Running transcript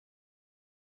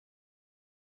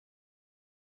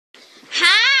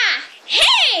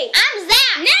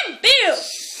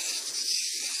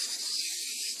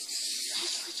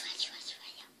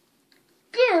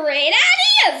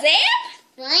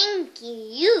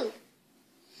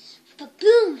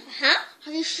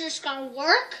you sure it's gonna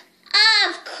work?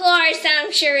 Of course,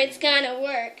 I'm sure it's gonna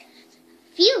work.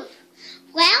 Phew.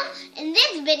 Well, in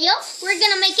this video, we're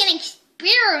gonna make an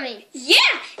experiment. Yeah,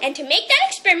 and to make that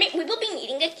experiment, we will be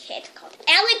needing a kit called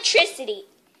Electricity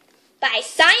by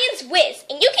Science Whiz,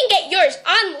 and you can get yours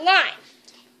online.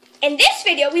 In this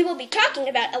video, we will be talking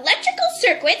about electrical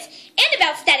circuits and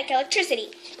about static electricity.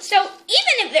 So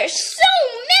even if there's so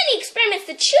many experiments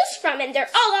to choose from and they're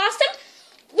all awesome,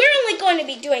 we're only going to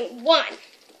be doing one.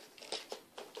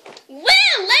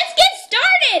 Well, let's get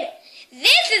started.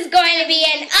 This is going to be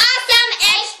an awesome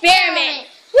experiment.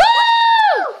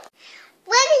 Woo!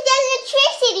 What is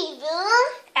electricity, Boom?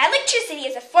 Electricity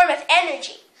is a form of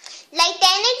energy. Like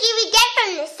the energy we get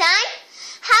from the sun?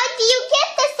 How do you get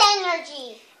this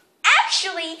energy?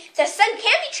 Actually, the sun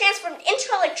can be transformed into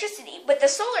electricity with the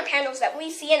solar panels that we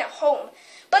see in a home.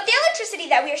 But the electricity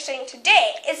that we are studying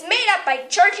today is made up by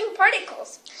charging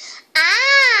particles.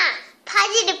 Ah,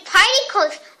 positive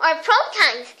particles or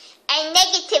protons and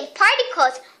negative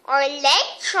particles or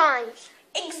electrons.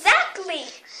 Exactly.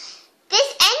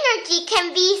 This energy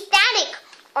can be static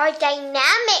or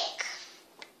dynamic.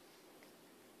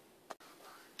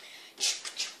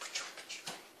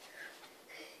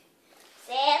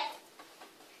 Zip,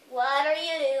 what are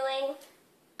you doing?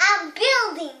 I'm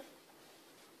building.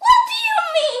 What do you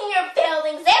mean you're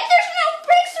building, Zip? There's no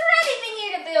bricks or anything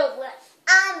here to build with.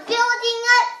 I'm building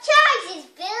up charges,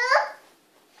 Bill.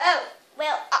 Oh,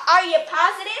 well, are you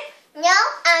positive? No,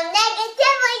 I'm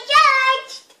negatively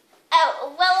charged.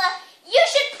 Oh, well, you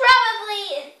should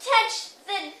probably touch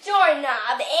the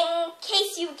doorknob in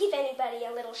case you give anybody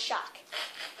a little shock.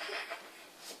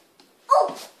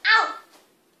 Oh, ow.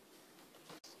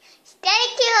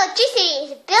 Static electricity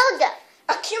is a buildup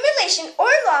Accumulation or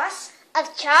loss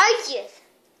of charges.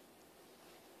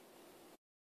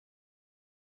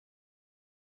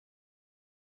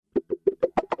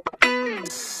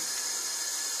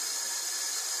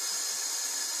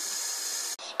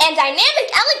 And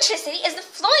dynamic electricity is the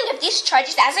flowing of these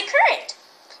charges as a current.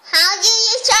 How do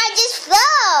these charges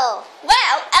flow?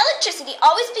 Well, electricity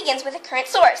always begins with a current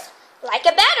source, like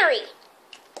a battery,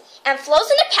 and flows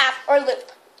in a path or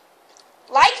loop.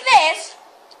 Like this,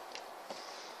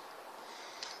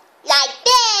 Like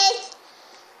this.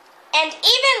 and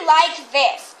even like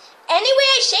this. Any way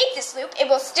I shape this loop, it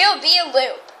will still be a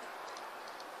loop.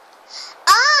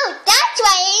 Oh, that's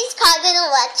why it is called an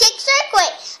electric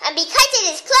circuit. And because it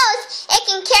is closed, it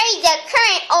can carry the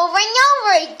current over and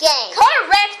over again.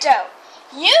 Correcto.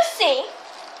 You see,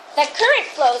 the current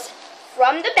flows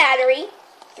from the battery,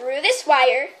 through this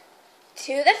wire,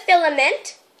 to the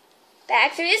filament,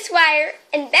 back through this wire,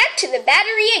 and back to the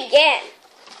battery again.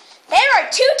 There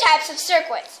are two types of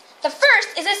circuits. The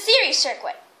first is a series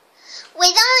circuit.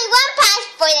 With only one path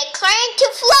for the current to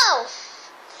flow.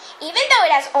 Even though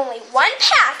it has only one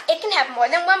path, it can have more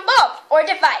than one bulb or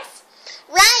device.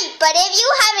 Right, but if you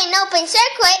have an open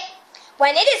circuit,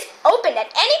 When it is opened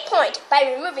at any point by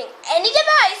removing any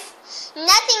device,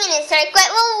 nothing in the circuit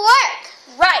will work.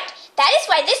 right, that is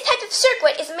why this type of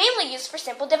circuit is mainly used for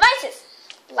simple devices,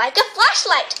 like a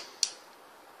flashlight.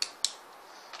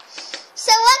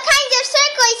 So what kinds of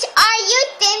circuits are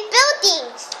used in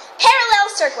buildings? Parallel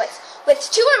circuits, with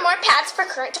two or more paths for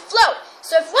current to flow.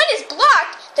 So if one is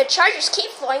blocked, the charges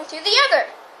keep flowing through the other.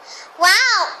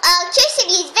 Wow,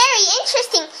 electricity is very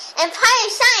interesting and part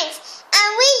of science, and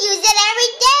we use it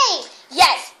every day.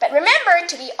 Yes, but remember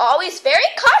to be always very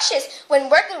cautious when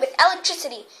working with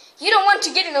electricity. You don't want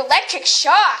to get an electric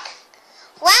shock.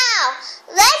 Wow,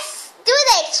 let's do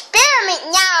the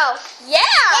experiment now. Yeah!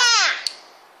 Yeah.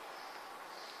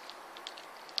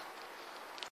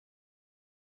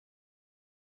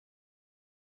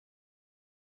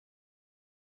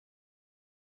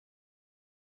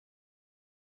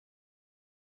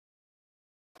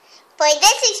 For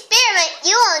this experiment,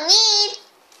 you will need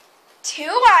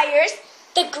Two wires,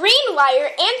 the green wire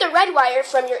and the red wire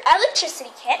from your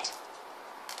electricity kit,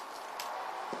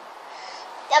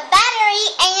 the battery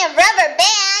and a rubber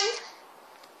band,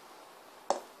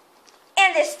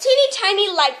 and this teeny tiny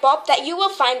light bulb that you will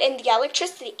find in the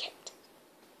electricity kit.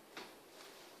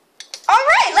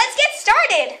 Alright, let's get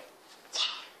started!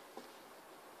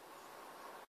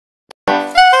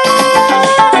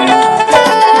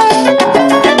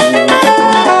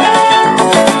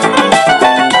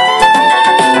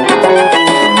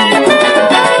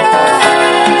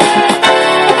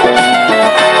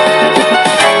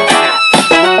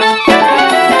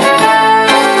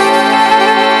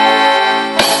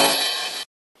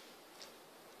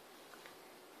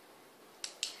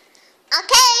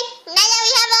 Okay, now that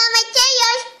we have all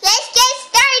materials, let's get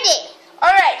started.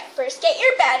 Alright, first get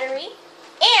your battery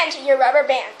and your rubber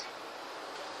band.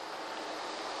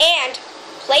 And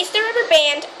place the rubber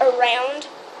band around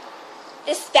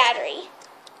this battery,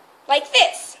 like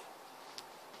this.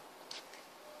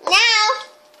 Now,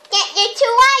 get your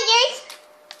 2 wires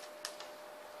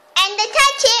and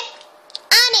attach it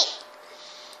on it.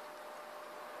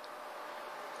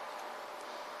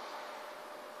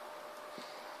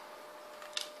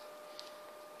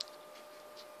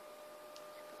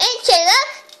 It should look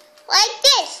like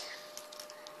this.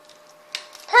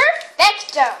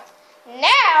 Perfecto.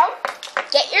 Now,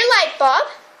 get your light bulb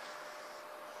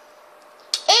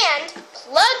and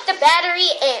plug the battery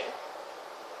in.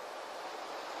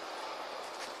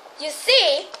 You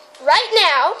see, right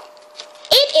now,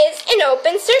 it is an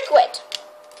open circuit.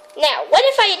 Now, what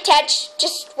if I attach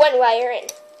just one wire in?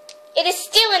 It is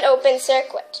still an open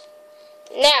circuit.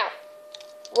 Now,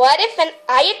 what if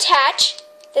I attach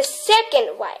the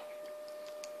second wire?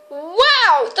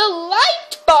 Wow, the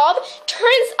light bulb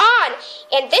turns on,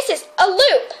 and this is a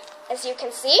loop, as you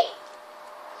can see,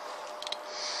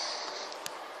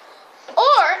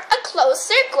 or a closed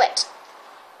circuit.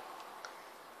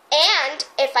 And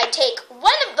if I take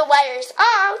one of the wires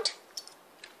out,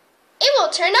 it will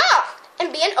turn off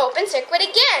and be an open circuit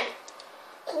again.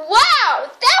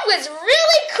 Wow, that was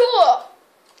really cool.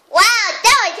 Wow,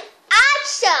 that was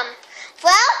awesome.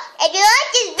 Well, if you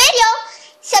like this video,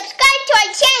 subscribe to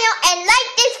our channel and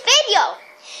like this video.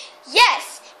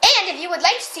 Yes, and if you would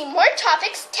like to see more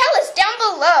topics, tell us down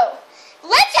below.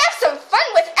 Let's have some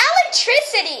fun with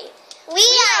electricity. We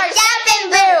are Zap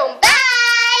and Boom.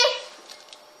 Bye.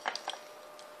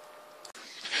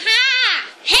 Ha!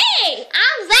 Hey,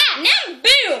 I'm Zap. Now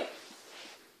Boom.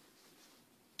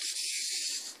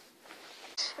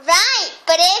 Right,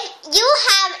 but if you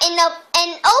have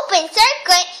an open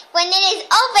circuit when it is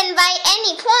open by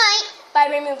any point, By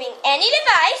removing any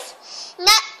device,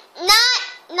 nothing.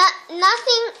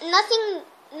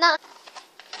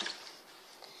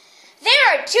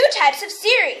 there are 2 types of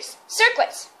series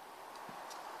circuits.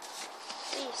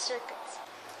 These circuits.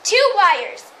 2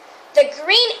 wires, the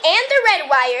green and the red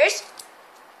wires,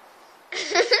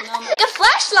 like a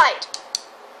flashlight.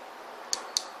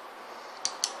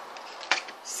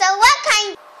 So what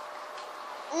kind?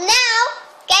 Now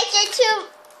get your 2.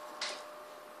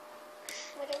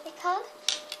 What are they called?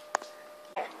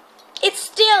 It's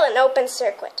still an open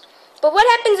circuit. But what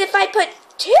happens if I put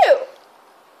 2?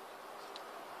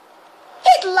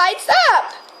 It lights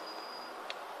up.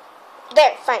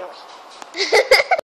 There, finally.